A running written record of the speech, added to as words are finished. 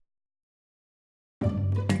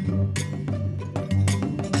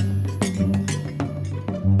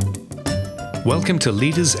Welcome to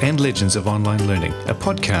Leaders and Legends of Online Learning, a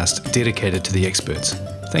podcast dedicated to the experts.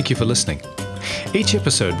 Thank you for listening. Each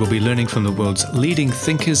episode will be learning from the world's leading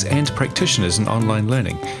thinkers and practitioners in online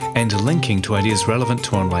learning and linking to ideas relevant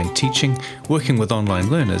to online teaching, working with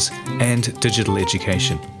online learners, and digital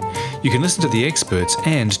education. You can listen to the experts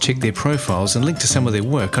and check their profiles and link to some of their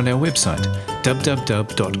work on our website,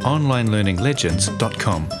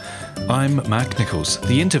 www.onlinelearninglegends.com. I'm Mark Nichols,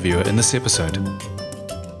 the interviewer in this episode.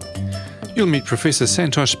 You'll meet Professor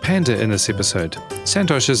Santosh Panda in this episode.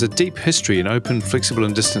 Santosh has a deep history in open, flexible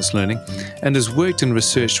and distance learning and has worked and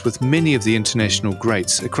researched with many of the international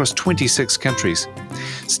greats across 26 countries.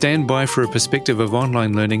 Stand by for a perspective of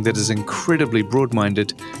online learning that is incredibly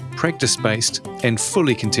broad-minded, practice-based and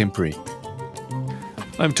fully contemporary.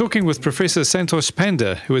 I'm talking with Professor Santosh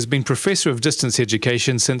Panda, who has been Professor of Distance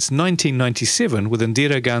Education since 1997 with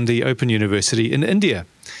Indira Gandhi Open University in India.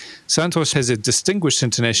 Santosh has a distinguished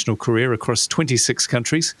international career across 26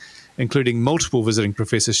 countries, including multiple visiting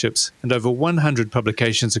professorships and over 100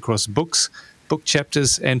 publications across books, book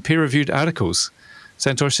chapters, and peer-reviewed articles.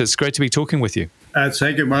 Santosh, it's great to be talking with you.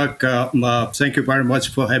 Thank you, Mark. Thank you very much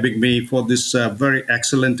for having me for this very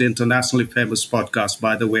excellent, internationally famous podcast,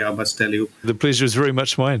 by the way, I must tell you. The pleasure is very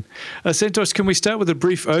much mine. Santosh, can we start with a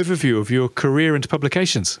brief overview of your career and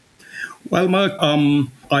publications? Well, Mark,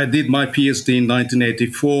 I did my PhD in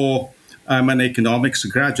 1984. I'm an economics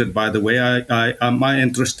graduate, by the way. My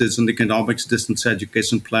interest is in economics, distance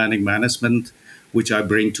education, planning, management, which I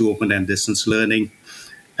bring to open and distance learning.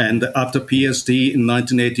 And after PhD in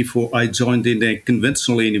 1984, I joined in a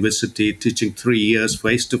conventional university, teaching 3 years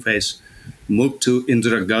face-to-face, moved to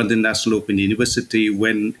Indira Gandhi National Open University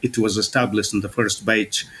when it was established in the first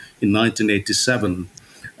batch in 1987,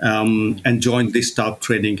 and joined the Staff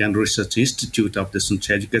Training and Research Institute of Distance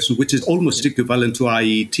Education, which is almost equivalent to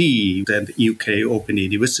IET, and UK Open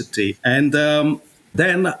University. And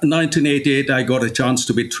then, 1988, I got a chance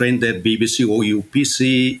to be trained at BBC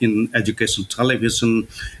OUPC in education television,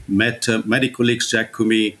 met many colleagues, Jack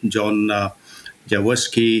Kumi, John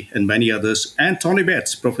Jaworski, and many others, and Tony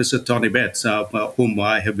Betts, Professor Tony Betts, whom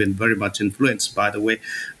I have been very much influenced, by the way,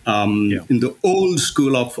 in the old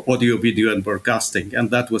school of audio, video, and broadcasting. And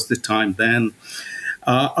that was the time then.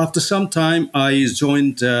 After some time, I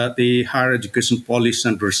joined the Higher Education Policy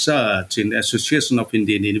and Research in Association of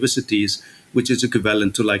Indian Universities, which is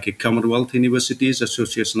equivalent to like a Commonwealth Universities,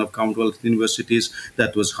 Association of Commonwealth Universities.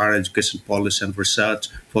 That was Higher Education Policy and Research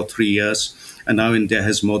for 3 years. And now India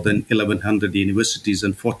has more than 1,100 universities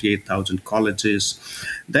and 48,000 colleges.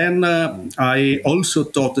 Then I also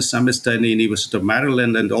taught a semester in the University of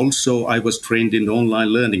Maryland, and also I was trained in online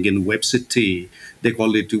learning in WebCity. They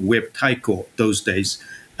called it Web Taiko those days,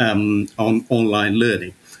 on online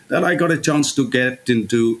learning. Then I got a chance to get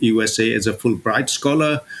into USA as a Fulbright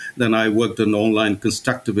scholar. Then I worked on online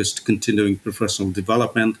constructivist continuing professional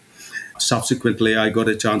development. Subsequently, I got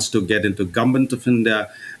a chance to get into Government of India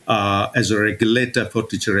as a regulator for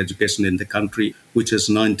teacher education in the country, which has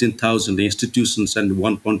 19,000 institutions and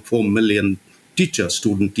 1.4 million teachers,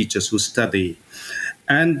 student teachers who study.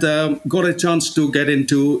 And got a chance to get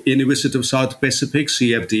into University of South Pacific,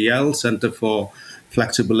 CFDL, Center for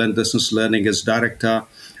Flexible and Distance Learning as director.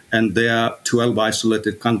 And there are 12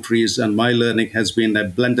 isolated countries, and my learning has been a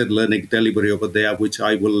blended learning delivery over there, which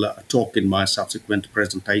I will talk in my subsequent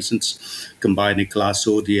presentations, combining class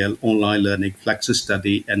ODL, online learning,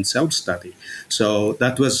 flexi-study, and self-study. So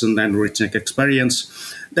that was an enriching experience.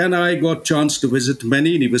 Then I got a chance to visit many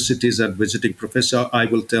universities as visiting professor. I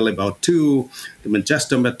will tell about two: the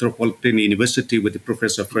Manchester Metropolitan University with the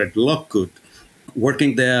Professor Fred Lockwood,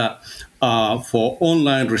 working there for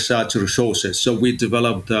online research resources. So we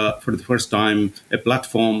developed, for the first time, a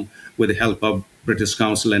platform with the help of British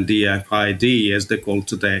Council and DFID, as they call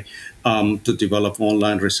today, to develop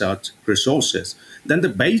online research resources. Then the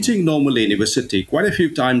Beijing Normal University, quite a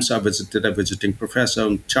few times I visited a visiting professor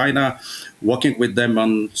in China, working with them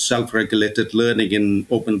on self-regulated learning in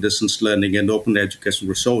open distance learning and open education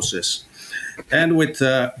resources. And with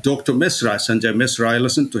Dr. Misra, Sanjay Misra, I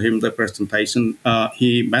listened to him, the presentation.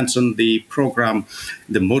 He mentioned the program,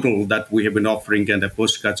 the model that we have been offering and a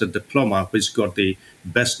postgraduate diploma, which got the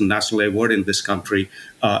best national award in this country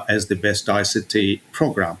as the best ICT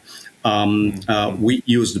program. We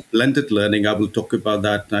used blended learning. I will talk about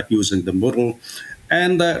that using the model.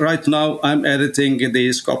 And right now, I'm editing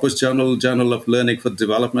the Scopus Journal of Learning for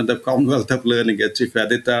Development of Commonwealth of Learning as chief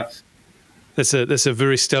editor. That's a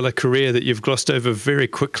very stellar career that you've glossed over very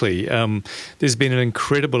quickly. There's been an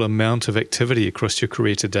incredible amount of activity across your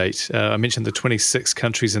career to date. I mentioned the 26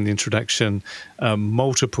 countries in the introduction,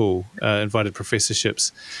 multiple invited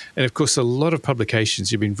professorships, and of course a lot of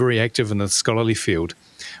publications. You've been very active in the scholarly field.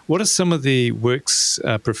 What are some of the works,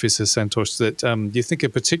 Professor Santosh, that you think are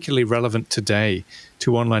particularly relevant today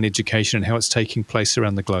to online education and how it's taking place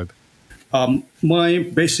around the globe? My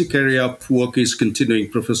basic area of work is continuing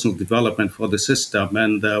professional development for the system,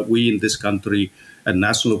 and we in this country, a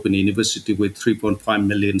national open university with 3.5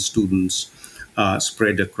 million students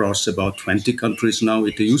spread across about 20 countries now.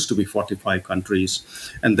 It used to be 45 countries,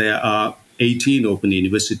 and there are 18 open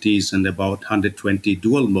universities and about 120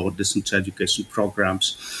 dual mode distance education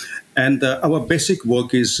programs. And our basic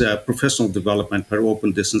work is professional development for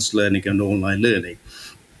open distance learning and online learning.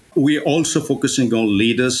 We're also focusing on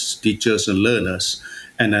leaders, teachers, and learners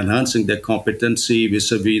and enhancing their competency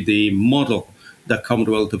vis-a-vis the model that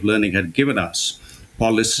Commonwealth of Learning had given us: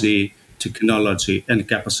 policy, technology, and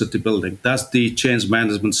capacity building. That's the change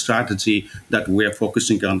management strategy that we're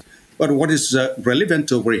focusing on. But what is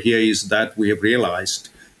relevant over here is that we have realized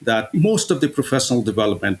that most of the professional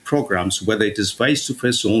development programs, whether it is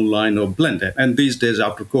face-to-face, online, or blended, and these days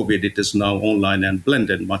after COVID, it is now online and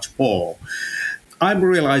blended much more. I'm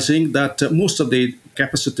realizing that most of the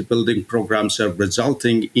capacity building programs are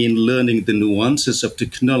resulting in learning the nuances of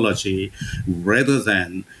technology rather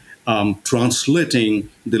than translating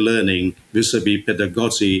the learning vis-a-vis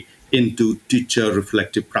pedagogy into teacher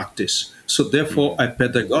reflective practice. So therefore, a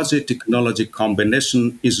pedagogy technology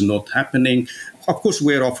combination is not happening. Of course,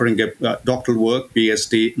 we're offering a doctoral work,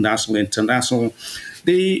 PhD, national, international.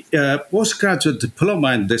 The postgraduate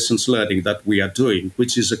diploma in distance learning that we are doing,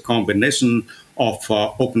 which is a combination of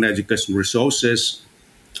open education resources,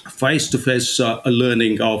 face-to-face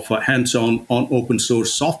learning of hands-on on open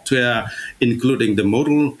source software, including the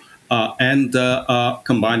Moodle, and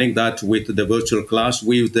combining that with the virtual class.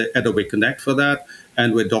 We use the Adobe Connect for that.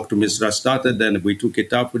 And when Dr. Misra started, then we took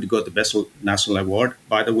it up. We got the Best National Award,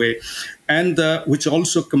 by the way, and which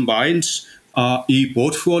also combines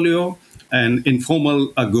e-portfolio and informal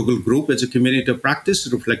Google group as a community of practice,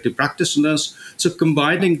 reflective practitioners. So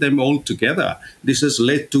combining them all together, this has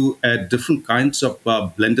led to different kinds of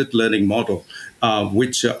blended learning model,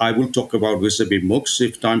 which I will talk about vis-a-vis MOOCs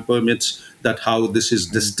if time permits, that how this is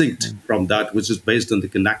distinct from that, which is based on the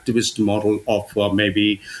connectivist model of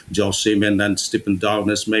maybe Joe Seaman and Stephen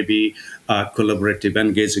Downers, maybe collaborative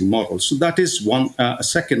engaging model. So that is one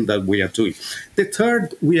second that we are doing. The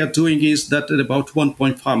third we are doing is that at about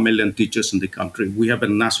 1.5 million teachers in the country, we have a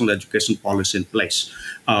national education policy in place,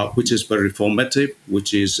 which is very formative,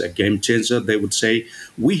 which is a game changer, they would say.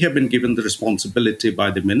 We have been given the responsibility by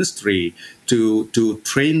the ministry to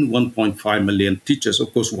train 1.5 million teachers.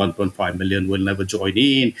 Of course, 1.5 million will never join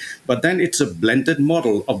in, but then it's a blended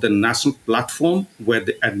model of the national platform where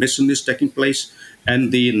the admission is taking place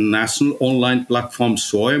and the national online platform,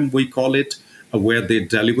 SOEM, we call it, where the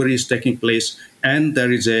delivery is taking place. And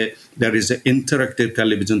there is an interactive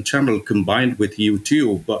television channel combined with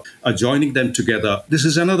YouTube, joining them together. This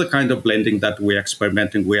is another kind of blending that we're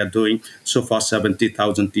experimenting. We are doing so far.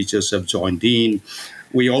 70,000 teachers have joined in.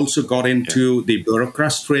 We also got into the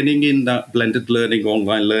bureaucrats training in blended learning,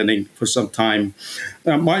 online learning for some time.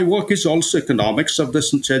 My work is also economics of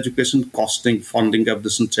distance education, costing, funding of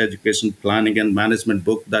distance education, planning and management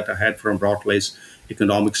book that I had from Routledge,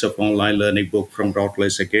 economics of online learning book from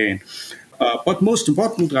Routledge again. But most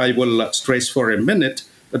importantly, I will stress for a minute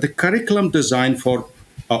that the curriculum design for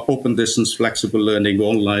open distance, flexible learning,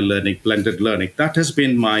 online learning, blended learning, that has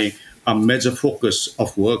been my major focus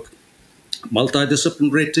of work.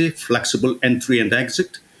 Multidisciplinarity, flexible entry and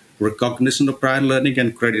exit, recognition of prior learning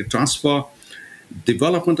and credit transfer,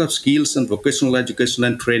 development of skills and vocational education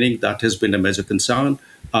and training, that has been a major concern.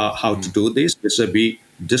 How to do this vis-a-vis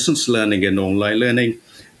distance learning and online learning.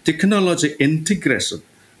 Technology integration.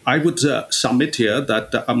 I would submit here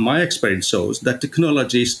that my experience shows that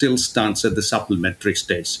technology still stands at the supplementary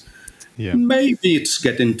stage. Yeah. Maybe it's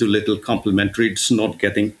getting too little complementary, it's not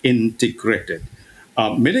getting integrated.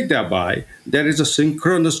 Meaning thereby, there is a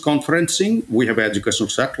synchronous conferencing. We have educational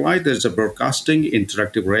satellite. There's a broadcasting,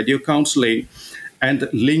 interactive radio counseling, and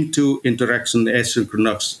link to interaction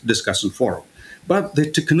asynchronous discussion forum. But the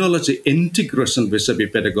technology integration vis-a-vis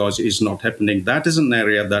pedagogy is not happening. That is an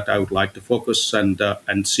area that I would like to focus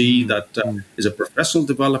and see that is a professional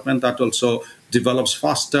development that also develops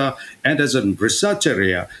faster, and as a research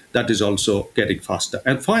area that is also getting faster.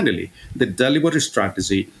 And finally, the delivery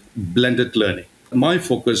strategy, blended learning. My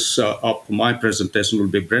focus of my presentation will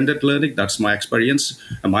be blended learning. That's my experience.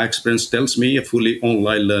 And my experience tells me a fully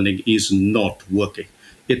online learning is not working.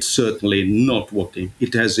 It's certainly not working.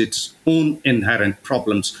 It has its own inherent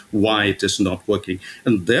problems why it is not working.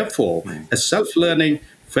 And therefore, a self learning,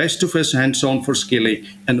 face to face hands on for skilling,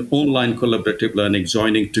 and online collaborative learning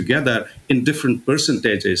joining together in different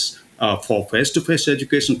percentages for face-to-face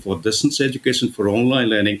education, for distance education, for online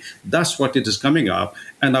learning. That's what it is coming up.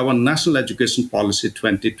 And our National Education Policy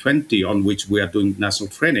 2020, on which we are doing national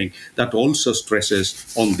training, that also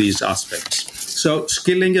stresses on these aspects. So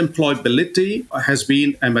skilling employability has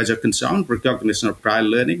been a major concern, recognition of prior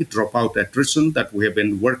learning, dropout attrition that we have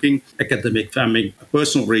been working, academic, family,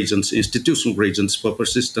 personal reasons, institutional reasons for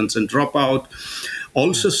persistence and dropout.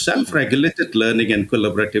 Also, self-regulated learning and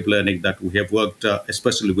collaborative learning that we have worked,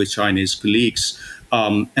 especially with Chinese colleagues,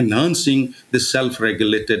 enhancing the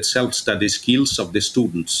self-regulated, self-study skills of the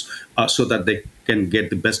students so that they can get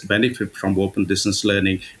the best benefit from open distance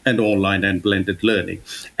learning and online and blended learning.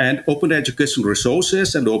 And open education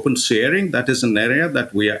resources and open sharing, that is an area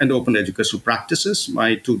that we are, and open education practices.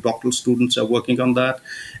 My two doctoral students are working on that.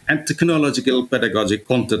 And technological pedagogic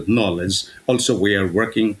content knowledge, also we are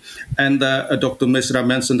working. And Dr. Misra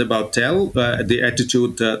mentioned about TEL, the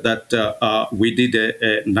attitude that we did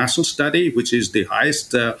a national study, which is the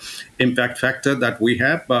highest impact factor that we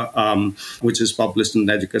have, which is published in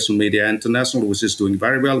Education Media International, which is doing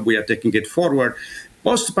very well. We are taking it forward.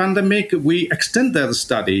 Post-pandemic, we extended the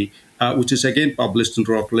study, which is again published in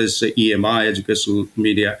Rockledge EMI, Educational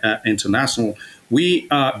Media International. We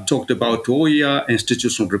talked about OER,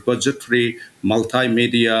 institutional repository,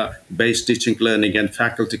 multimedia-based teaching, learning, and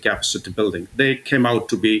faculty capacity building. They came out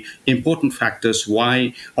to be important factors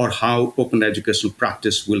why or how open education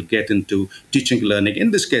practice will get into teaching, learning,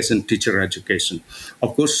 in this case, in teacher education.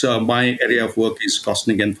 Of course, my area of work is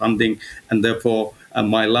costing and funding, and therefore,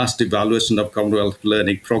 my last evaluation of Commonwealth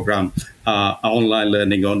Learning Program, online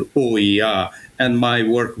learning on OER, and my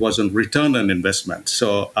work was on return on investment.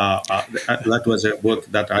 So that was a work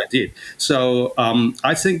that I did. So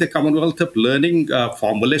I think the Commonwealth of Learning,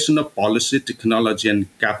 formulation of policy, technology, and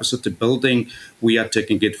capacity building, we are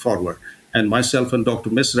taking it forward. And myself and Dr.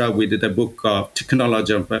 Misra, we did a book,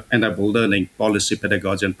 Technology of Enabled Learning, Policy,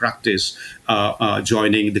 Pedagogy, and Practice,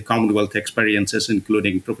 joining the Commonwealth experiences,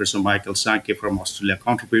 including Professor Michael Sankey from Australia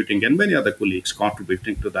contributing, and many other colleagues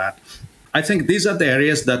contributing to that. I think these are the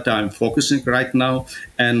areas that I'm focusing right now,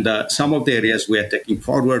 and some of the areas we are taking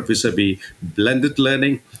forward vis-a-vis blended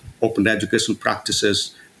learning, open education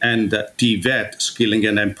practices, and TVET, skilling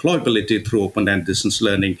and employability through open and distance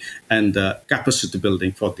learning, and capacity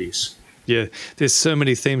building for these. Yeah, there's so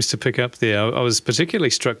many themes to pick up there. I was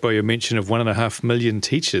particularly struck by your mention of 1.5 million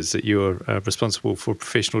teachers that you're responsible for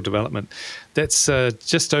professional development. That's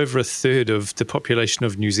just over a third of the population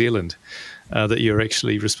of New Zealand that you're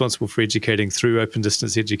actually responsible for educating through open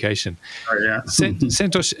distance education. Oh, yeah.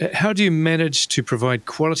 Santosh, how do you manage to provide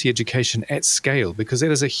quality education at scale? Because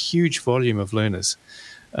that is a huge volume of learners.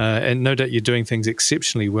 And no doubt you're doing things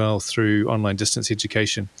exceptionally well through online distance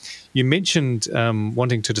education. You mentioned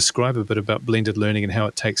wanting to describe a bit about blended learning and how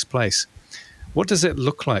it takes place. What does that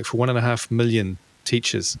look like for 1.5 million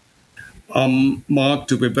teachers? Mark,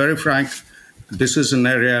 to be very frank, this is an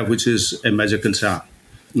area which is a major concern.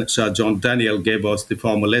 Sir John Daniel gave us the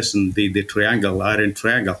formulation, the triangle, iron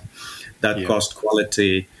triangle, that cost,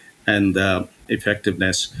 quality, and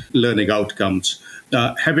effectiveness, learning outcomes.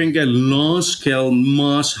 Having a large-scale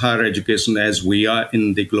mass higher education as we are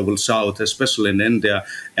in the global south, especially in India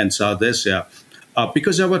and South Asia,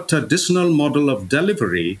 because our traditional model of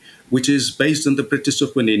delivery, which is based on the British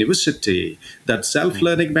Open University, that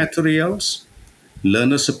self-learning materials,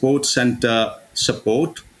 learner support center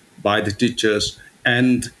support by the teachers,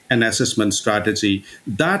 and an assessment strategy,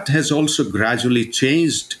 that has also gradually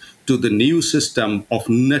changed to the new system of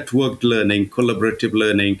networked learning, collaborative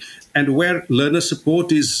learning, and where learner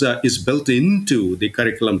support is built into the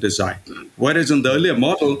curriculum design. Whereas in the earlier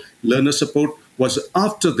model, learner support was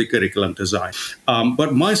after the curriculum design.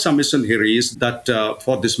 But my submission here is that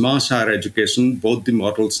for this mass higher education, both the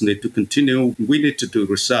models need to continue. We need to do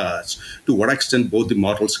research to what extent both the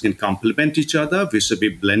models can complement each other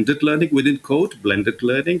vis-a-vis blended learning within code, blended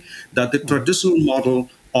learning, that the traditional model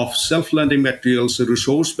of self-learning materials,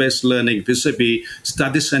 resource-based learning vis-a-vis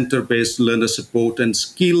study center-based learner support and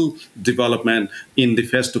skill development in the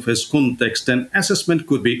face-to-face context. And assessment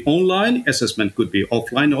could be online, assessment could be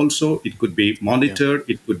offline also, it could be monitored,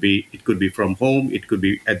 it could be from home, it could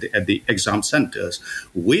be at the exam centers.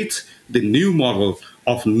 With the new model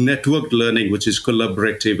of networked learning, which is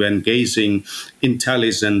collaborative, engaging,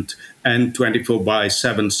 intelligent, and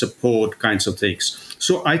 24/7 support kinds of things.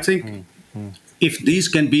 So I think if these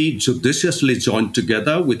can be judiciously joined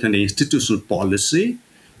together with an institutional policy,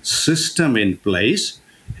 system in place,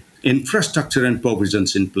 infrastructure and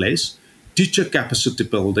provisions in place, teacher capacity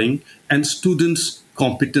building, and students'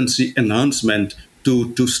 competency enhancement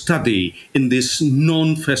to study in this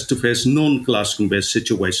non-face-to-face, non-classroom-based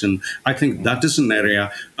situation, I think that is an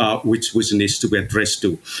area which needs to be addressed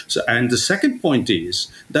too. So, and the second point is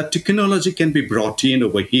that technology can be brought in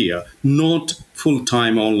over here, not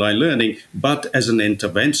full-time online learning, but as an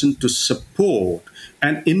intervention to support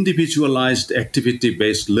an individualized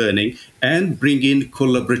activity-based learning and bring in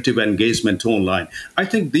collaborative engagement online. I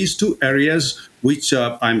think these two areas, which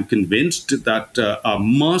I'm convinced that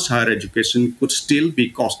mass higher education could still be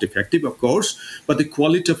cost-effective, of course, but the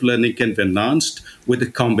quality of learning can be enhanced with a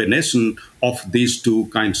combination of these two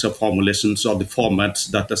kinds of formulations or the formats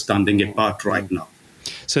that are standing apart right now.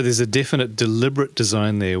 So there's a definite deliberate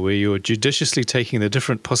design there where you're judiciously taking the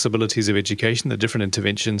different possibilities of education, the different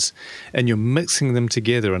interventions, and you're mixing them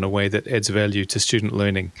together in a way that adds value to student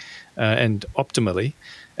learning and optimally,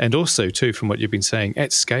 and also, too, from what you've been saying,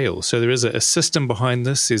 at scale. So there is a system behind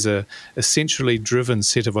this. There's a centrally driven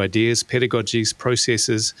set of ideas, pedagogies,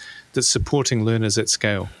 processes that's supporting learners at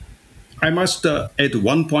scale. I must add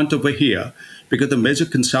one point over here, because the major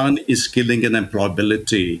concern is skilling and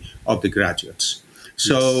employability of the graduates.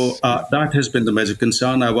 So that has been the major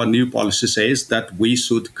concern. Our new policy says that we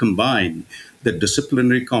should combine the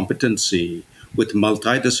disciplinary competency with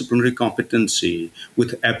multidisciplinary competency,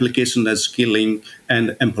 with application and skilling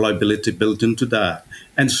and employability built into that.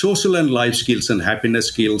 And social and life skills and happiness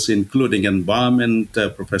skills, including environment,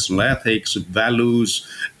 professional ethics, values,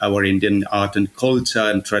 our Indian art and culture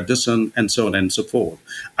and tradition, and so on and so forth.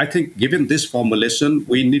 I think given this formulation,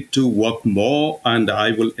 we need to work more, and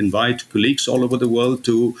I will invite colleagues all over the world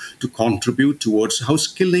to contribute towards how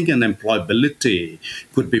skilling and employability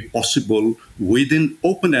could be possible within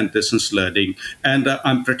open and distance learning. And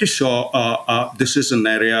I'm pretty sure this is an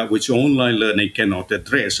area which online learning cannot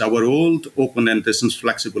address. Our old open and distance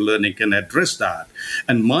flexible learning can address that.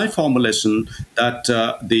 And my formulation that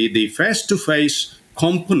the face-to-face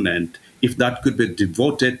component, if that could be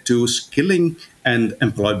devoted to skilling and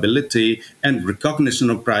employability and recognition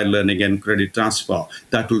of prior learning and credit transfer,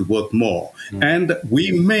 that will work more. And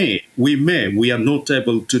we are not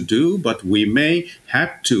able to do, but we may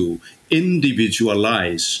have to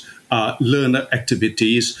individualize learner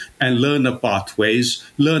activities and learner pathways,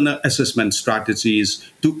 learner assessment strategies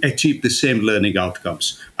to achieve the same learning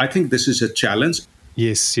outcomes. I think this is a challenge.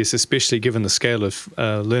 Yes, especially given the scale of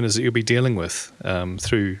learners that you'll be dealing with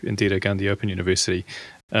through Indira Gandhi Open University.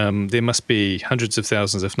 There must be hundreds of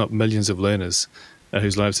thousands, if not millions of learners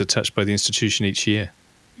whose lives are touched by the institution each year.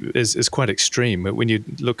 Is quite extreme. When you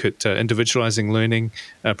look at individualizing learning,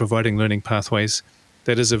 providing learning pathways,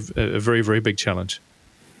 that is a very, very big challenge.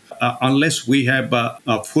 Unless we have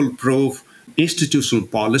foolproof institutional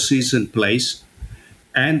policies in place,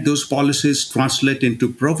 and those policies translate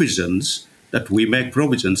into provisions, that we make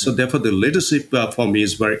provisions. So therefore, the leadership for me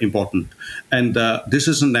is very important. And this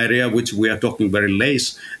is an area which we are talking very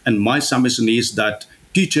less. And my submission is that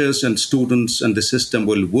teachers and students and the system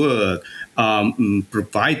will work,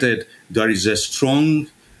 provided there is a strong,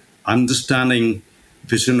 understanding,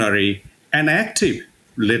 visionary, and active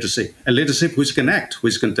leadership, a leadership which can act,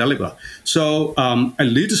 which can deliver. So a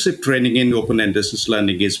leadership training in open and distance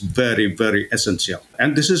learning is very, very essential.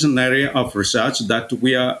 And this is an area of research that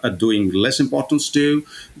we are doing less importance to,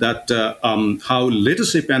 that how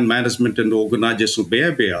leadership and management and organizational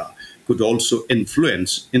behavior could also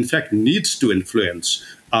influence, in fact, needs to influence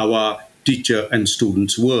our teacher and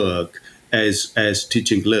students' work as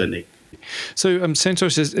teaching learning. So,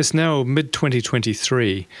 Santosh, it's now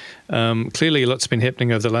mid-2023. Clearly, a lot's been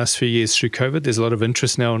happening over the last few years through COVID. There's a lot of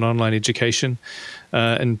interest now in online education,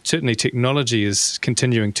 and certainly technology is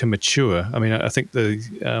continuing to mature. I mean, I think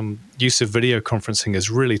the use of video conferencing has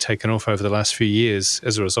really taken off over the last few years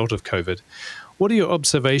as a result of COVID. What are your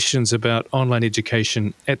observations about online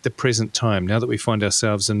education at the present time, now that we find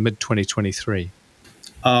ourselves in mid-2023?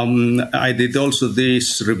 I did also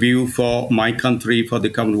this review for my country, for the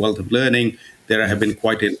Commonwealth of Learning. There have been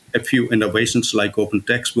quite a few innovations like open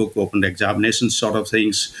textbook, open examination sort of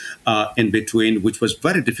things in between, which was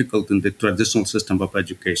very difficult in the traditional system of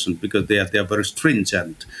education because they are very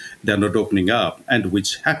stringent. They're not opening up, and which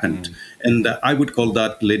happened. And I would call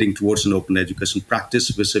that leading towards an open education practice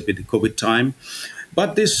vis-a-vis the COVID time.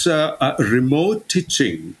 But this remote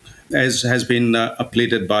teaching, as has been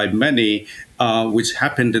pleaded by many, which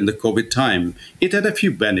happened in the COVID time, it had a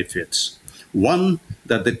few benefits. One,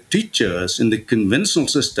 that the teachers in the conventional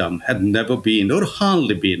system had never been or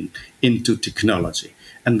hardly been into technology.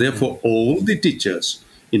 And therefore, all the teachers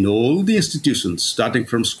in all the institutions, starting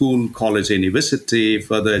from school, college, university,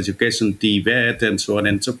 further education, TVET, and so on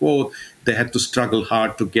and so forth, they had to struggle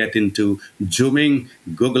hard to get into Zooming,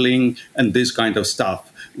 Googling, and this kind of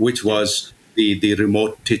stuff, which was the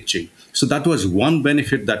remote teaching. So that was one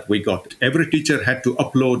benefit that we got. Every teacher had to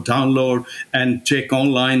upload, download, and check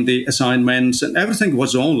online the assignments, and everything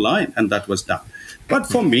was online, and that was done. But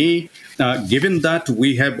for me, given that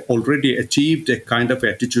we have already achieved a kind of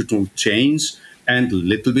attitudinal change and a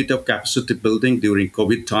little bit of capacity building during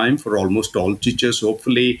COVID time for almost all teachers,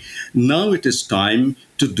 hopefully, now it is time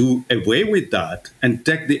to do away with that and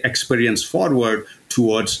take the experience forward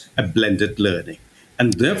towards a blended learning.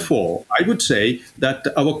 And therefore, I would say that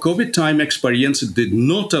our COVID time experience did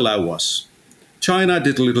not allow us. China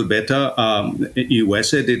did a little better.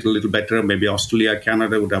 USA did a little better. Maybe Australia,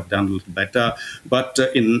 Canada would have done a little better. But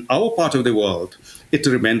in our part of the world, it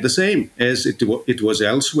remained the same as it was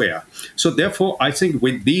elsewhere. So therefore, I think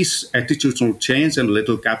with these attitudinal change and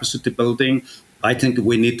little capacity building, I think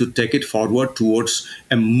we need to take it forward towards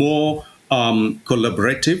a more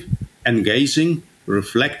collaborative, engaging,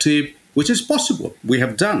 reflective, which is possible. We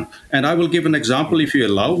have done. And I will give an example. If you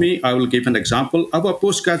allow me, I will give an example. Our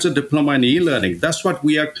postgraduate diploma in e-learning, that's what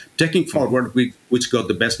we are taking forward, which got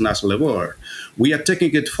the best national award. We are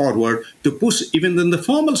taking it forward to push even in the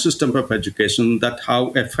formal system of education that how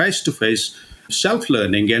a face-to-face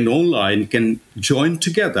self-learning and online can join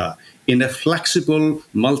together in a flexible,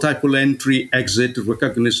 multiple entry exit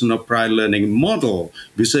recognition of prior learning model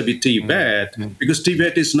vis-a-vis TVET, because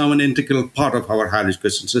TVET is now an integral part of our higher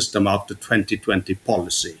education system after 2020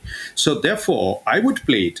 policy. So therefore, I would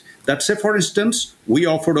plead that, say, for instance, we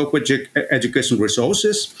offered open education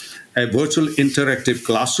resources, a virtual interactive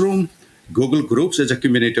classroom, Google Groups as a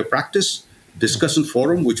community of practice, discussion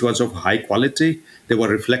forum, which was of high quality. There were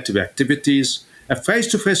reflective activities, a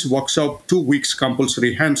face-to-face workshop, 2 weeks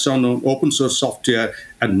compulsory hands-on on open source software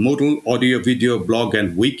and Moodle, audio, video, blog,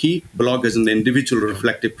 and wiki. Blog as an individual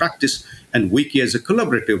reflective practice and wiki as a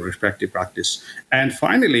collaborative reflective practice. And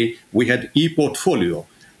finally, we had e-portfolio,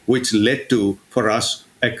 which led to, for us,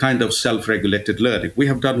 a kind of self-regulated learning. We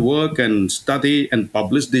have done work and study and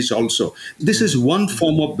published this also. This is one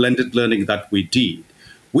form of blended learning that we did,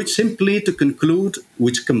 which simply, to conclude,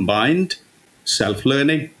 which combined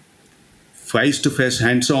self-learning, face-to-face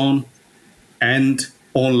hands-on, and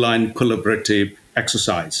online collaborative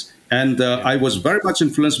exercise. And I was very much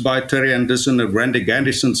influenced by Terry Anderson and Randy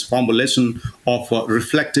Gandison's formulation of a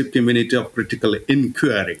reflective community of critical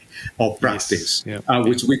inquiry or practice,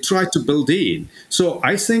 which we try to build in. So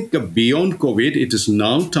I think beyond COVID, it is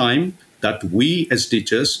now time that we as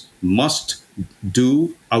teachers must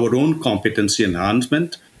do our own competency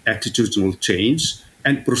enhancement, attitudinal change,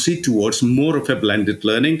 and proceed towards more of a blended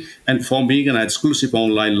learning. And for me, an exclusive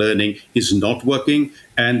online learning is not working.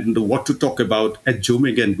 And what to talk about at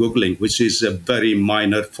Zooming and Googling, which is a very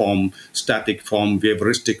minor form, static form,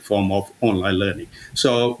 behavioristic form of online learning.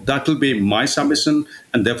 So that will be my submission.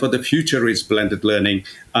 And therefore, the future is blended learning.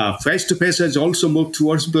 Face-to-face has also moved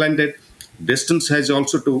towards blended. Distance has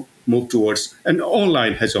also to move towards, and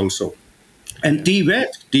online has also. And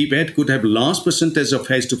TVET could have large percentage of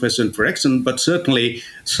face-to-face interaction, but certainly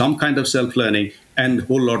some kind of self-learning and a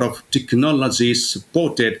whole lot of technology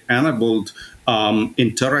supported, enabled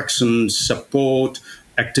interaction, support,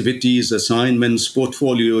 activities, assignments,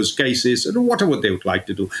 portfolios, cases, and whatever they would like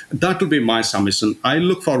to do. That will be my submission. I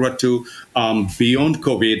look forward to, beyond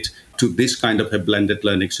COVID, to this kind of a blended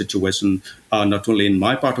learning situation, not only in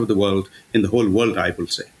my part of the world, in the whole world, I will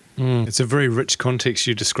say. It's a very rich context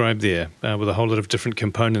you described there, with a whole lot of different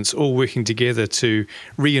components all working together to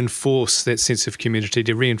reinforce that sense of community,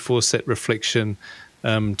 to reinforce that reflection,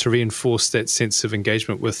 to reinforce that sense of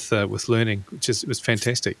engagement with learning, which was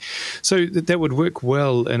fantastic. So that would work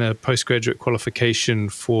well in a postgraduate qualification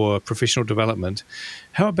for professional development.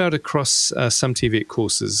 How about across some TVET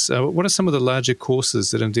courses? What are some of the larger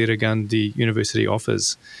courses that Indira Gandhi University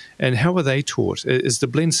offers, and how are they taught? Is the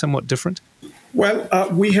blend somewhat different? Well,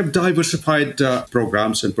 we have diversified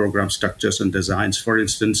programs and program structures and designs. For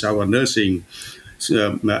instance, our nursing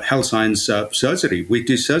health science surgery. We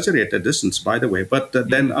teach surgery at a distance, by the way, but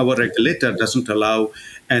then our regulator doesn't allow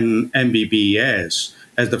an MBBS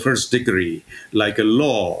as the first degree, like a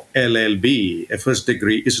law, LLB, a first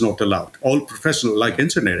degree is not allowed. All professional, like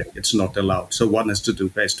engineering, it's not allowed. So one has to do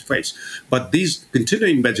face to face. But these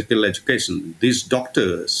continuing medical education, these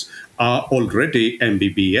doctors are already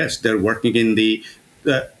MBBS. They're working in the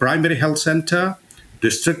primary health center,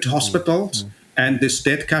 district hospitals, and the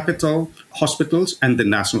state capital hospitals and the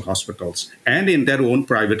national hospitals, and in their own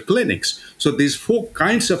private clinics. So these four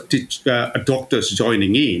kinds of doctors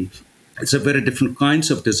joining in. It's a very different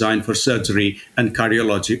kinds of design for surgery and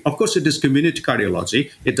cardiology. Of course, it is community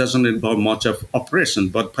cardiology. It doesn't involve much of operation,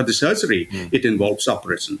 but for the surgery, it involves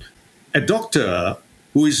operation. A doctor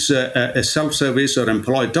who is a self-service or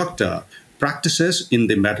employed doctor practices in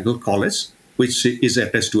the medical college, which is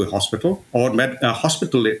attached to a hospital, or a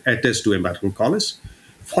hospital attached to a medical college.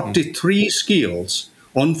 43 skills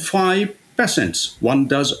on 5 patients. One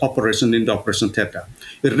does operation in the operation theater.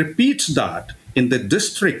 It repeats that in the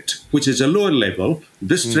district, which is a lower level,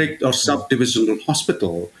 district or subdivisional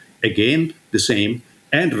hospital, again the same,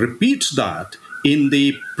 and repeats that in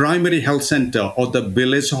the primary health center or the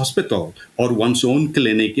village hospital or one's own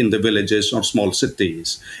clinic in the villages or small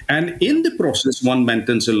cities. And in the process, one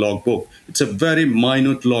maintains a logbook. It's a very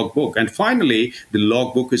minute logbook. And finally, the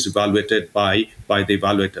logbook is evaluated by the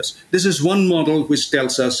evaluators. This is one model which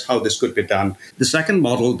tells us how this could be done. The second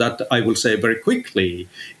model that I will say very quickly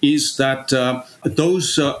is that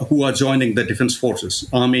those who are joining the defense forces,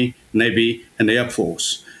 Army, Navy, and Air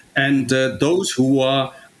Force, and those who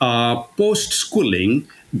are post-schooling,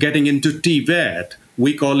 getting into TVET,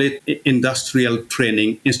 we call it Industrial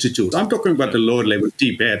Training Institutes. I'm talking about the lower level,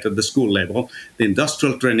 TVET at the school level, the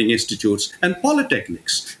Industrial Training Institutes, and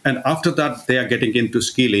polytechnics. And after that, they are getting into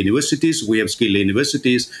skill universities. We have skill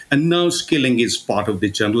universities, and now skilling is part of the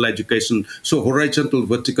general education. So horizontal,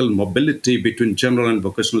 vertical mobility between general and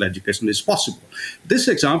vocational education is possible. This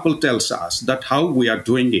example tells us that how we are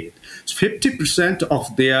doing it. 50%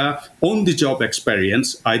 of their on-the-job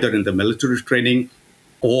experience, either in the military training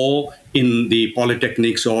or in the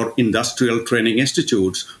polytechnics or industrial training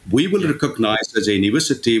institutes, we will recognize as a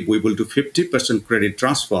university, we will do 50% credit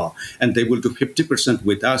transfer, and they will do 50%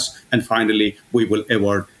 with us, and finally, we will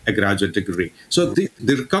award a graduate degree. So the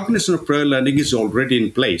recognition of prior learning is already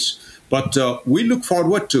in place, but we look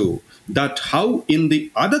forward to that how in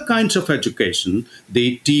the other kinds of education,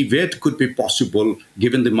 the TVET could be possible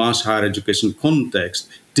given the mass higher education context.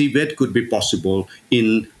 TVET could be possible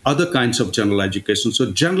in other kinds of general education.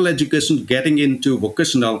 So general education getting into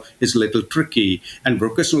vocational is a little tricky, and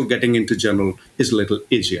vocational getting into general is a little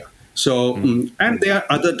easier. So, and there are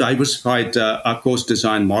other diversified course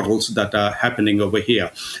design models that are happening over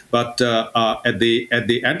here. But at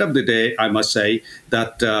the end of the day, I must say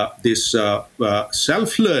that this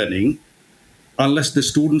self-learning, unless the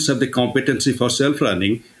students have the competency for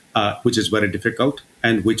self-learning, which is very difficult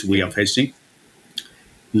and which we are facing,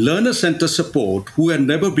 learner center support, who have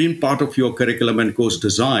never been part of your curriculum and course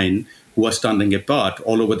design, who are standing apart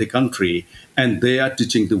all over the country, and they are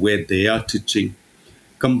teaching the way they are teaching.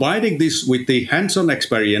 Combining this with the hands-on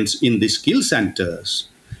experience in the skill centers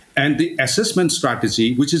and the assessment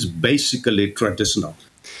strategy, which is basically traditional.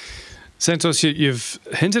 Santosh, you've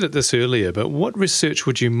hinted at this earlier, but what research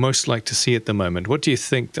would you most like to see at the moment? What do you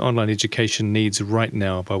think the online education needs right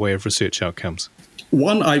now by way of research outcomes?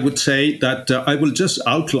 One, I would say that I will just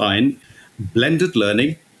outline blended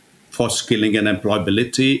learning for skilling and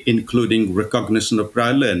employability, including recognition of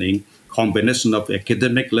prior learning, combination of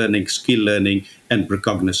academic learning, skill learning, and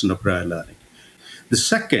recognition of prior learning. The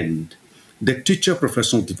second, the teacher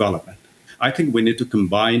professional development. I think we need to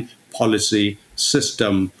combine policy,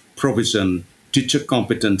 system, provision, teacher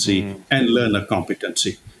competency, and learner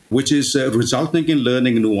competency, which is resulting in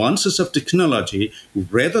learning nuances of technology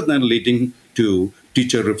rather than leading to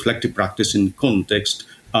teacher reflective practice in context.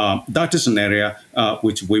 That is an area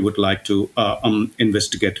which we would like to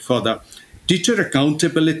investigate further. Teacher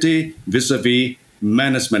accountability vis-a-vis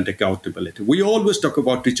management accountability. We always talk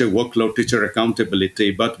about teacher workload, teacher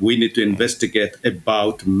accountability, but we need to investigate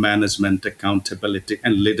about management accountability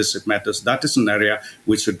and leadership matters. That is an area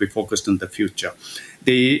which should be focused in the future.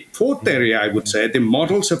 The fourth area, I would say, the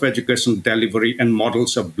models of education delivery and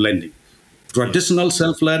models of blending. Traditional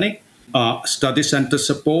self-learning, study center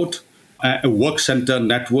support, a work center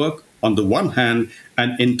network, on the one hand,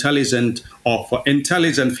 and intelligent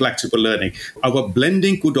flexible learning. Our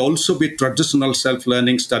blending could also be traditional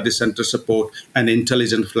self-learning, study center support, and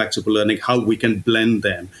intelligent flexible learning, how we can blend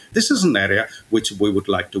them. This is an area which we would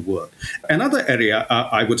like to work. Another area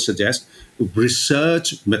I would suggest,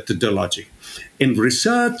 research methodology. In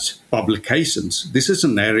research publications, this is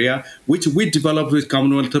an area which we developed with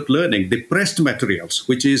Commonwealth of Learning, the pressed materials,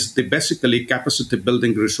 which is the basically capacity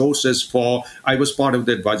building resources for, I was part of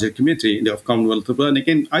the advisory committee of Commonwealth of Learning,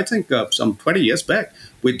 and I think some 20 years back,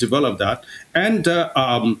 we developed that. And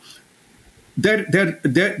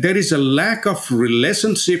there is a lack of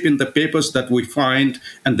relationship in the papers that we find,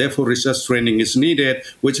 and therefore research training is needed,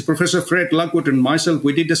 which Professor Fred Lockwood and myself,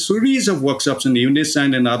 we did a series of workshops in UNIS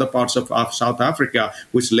and in other parts of South Africa,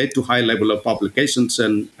 which led to high level of publications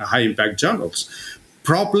and high impact journals.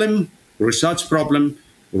 Research problem,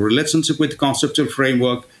 relationship with conceptual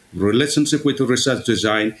framework, relationship with research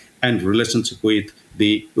design, and relationship with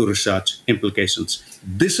the research implications.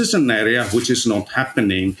 This is an area which is not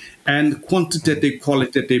happening, and quantitative,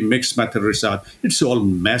 qualitative, mixed method research, it's all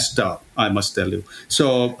messed up, I must tell you.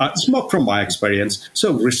 So it's more from my experience.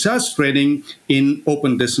 So research training in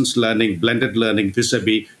open distance learning, blended learning,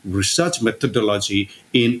 vis-a-vis research methodology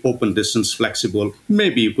in open distance flexible,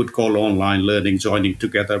 maybe you could call online learning, joining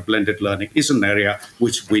together, blended learning, is an area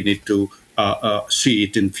which we need to see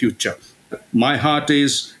it in future. My heart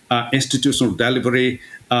is institutional delivery,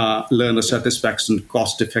 learner satisfaction,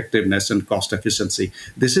 cost effectiveness, and cost efficiency.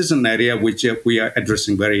 This is an area which we are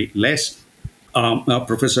addressing very less.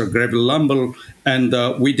 Professor Greville Lumble, and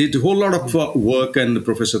we did a whole lot of work, and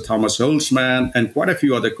Professor Thomas Holzman and quite a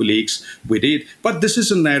few other colleagues we did. But this is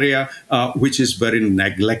an area which is very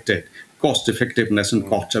neglected. Cost effectiveness and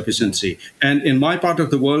cost efficiency. And in my part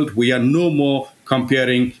of the world, we are no more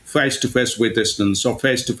comparing face-to-face with distance or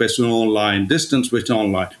face-to-face with online, distance with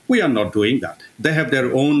online. We are not doing that. They have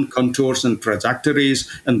their own contours and trajectories,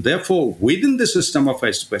 and therefore, within the system of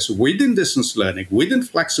face-to-face, within distance learning, within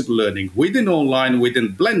flexible learning, within online,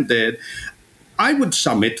 within blended, I would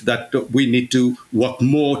submit that we need to work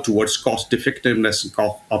more towards cost effectiveness and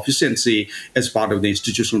cost efficiency as part of the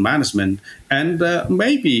institutional management, and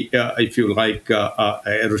maybe, if you like,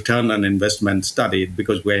 a return on investment study,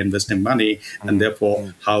 because we're investing money, and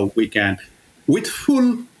therefore how we can, with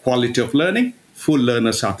full quality of learning, full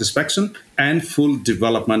learner satisfaction, and full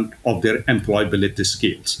development of their employability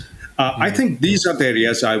skills. I think these are the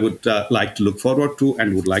areas I would like to look forward to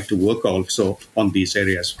and would like to work also on these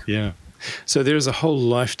areas. Yeah. So there is a whole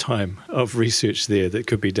lifetime of research there that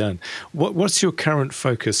could be done. What's your current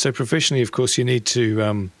focus? So professionally, of course, you need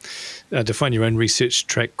to define your own research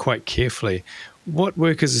track quite carefully. What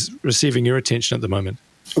work is receiving your attention at the moment?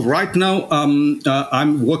 Right now,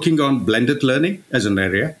 I'm working on blended learning as an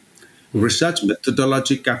area, research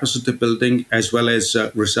methodology, capacity building, as well as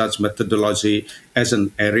research methodology as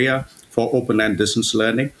an area for open and distance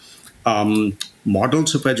learning.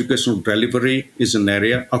 Models of educational delivery is an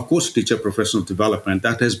area. Of course, teacher professional development,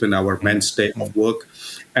 that has been our mainstay of work.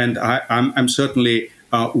 And I'm certainly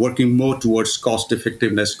working more towards cost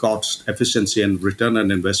effectiveness, cost efficiency, and return on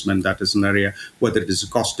investment. That is an area, whether it is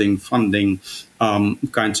costing, funding,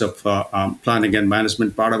 kinds of planning and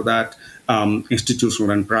management part of that, institutional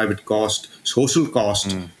and private cost, social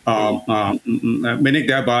cost, meaning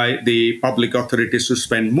thereby the public authorities should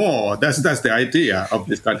spend more. That's the idea of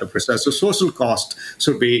this kind of research. So social cost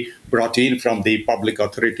should be brought in from the public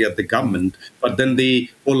authority of the government, but then the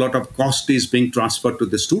whole lot of cost is being transferred to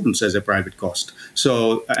the students as a private cost.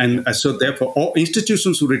 So therefore, all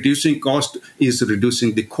institutions reducing cost is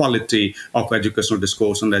reducing the quality of educational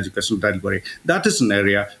discourse and educational delivery. That is an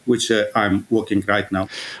area which I'm working right now.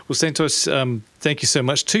 Well, Santosh, thank you so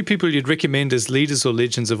much. Two people you'd recommend as leaders or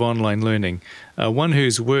legends of online learning. One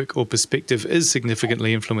whose work or perspective is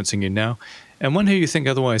significantly influencing you now, and one who you think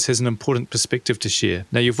otherwise has an important perspective to share.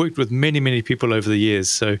 Now, you've worked with many, many people over the years,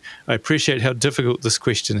 so I appreciate how difficult this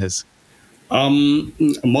question is.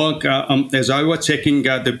 Mark, as I was checking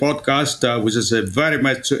the podcast, which is very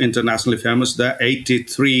much internationally famous, there are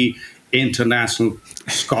 83 international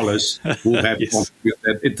scholars who have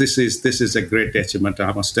contributed. This is a great achievement,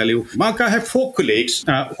 I must tell you. Mark, I have 4 colleagues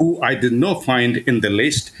who I did not find in the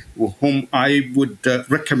list, whom I would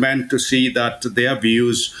recommend to see that their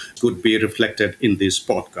views could be reflected in this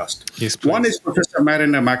podcast. Yes, please. One is Professor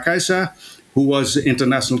Marina Makaisa, who was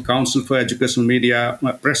International Council for Educational Media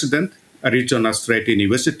President at Regional State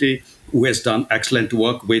University, who has done excellent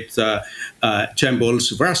work with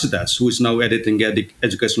Chambols Vrasidas, who is now editing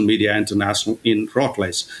Educational Media International in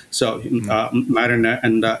Rotterdam. So Marina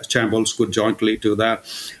and Chambols could jointly do that.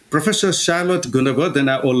 Professor Charlotte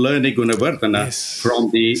Gunawardena, or Lerny Gunawardena,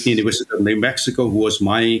 from the University of New Mexico, who was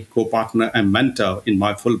my co-partner and mentor in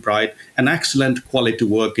my Fulbright, an excellent quality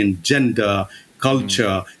work in gender,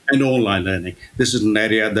 culture, and online learning. This is an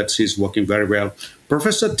area that she's working very well.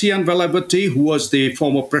 Professor Tian Velavati, who was the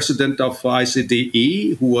former president of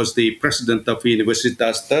ICDE, who was the president of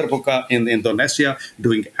Universitas Terbuka in Indonesia,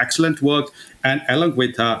 doing excellent work. And along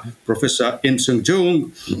with her, Professor Im Sung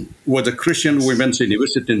Jung, who was a Christian Women's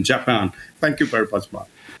University in Japan. Thank you very much, Mark.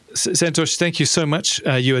 Santosh, thank you so much.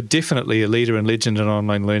 You are definitely a leader and legend in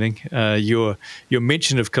online learning. Your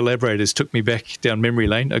mention of collaborators took me back down memory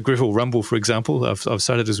lane. Greville Rumble, for example, I've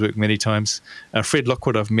cited his work many times. Fred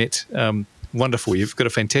Lockwood I've met. Wonderful. You've got a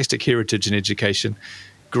fantastic heritage in education.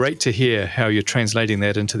 Great to hear how you're translating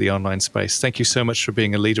that into the online space. Thank you so much for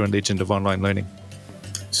being a leader and legend of online learning.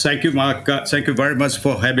 Thank you, Mark. Thank you very much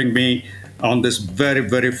for having me on this very,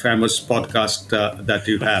 very famous podcast that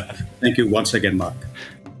you have. Thank you once again, Mark.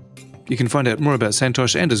 You can find out more about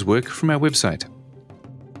Santosh and his work from our website.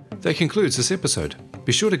 That concludes this episode.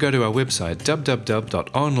 Be sure to go to our website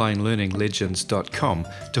www.onlinelearninglegends.com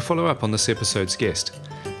to follow up on this episode's guest.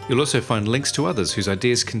 You'll also find links to others whose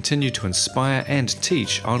ideas continue to inspire and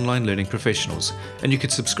teach online learning professionals, and you can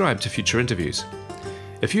subscribe to future interviews.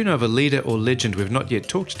 If you know of a leader or legend we've not yet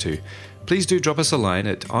talked to, please do drop us a line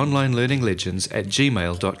at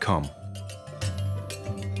onlinelearninglegends@gmail.com.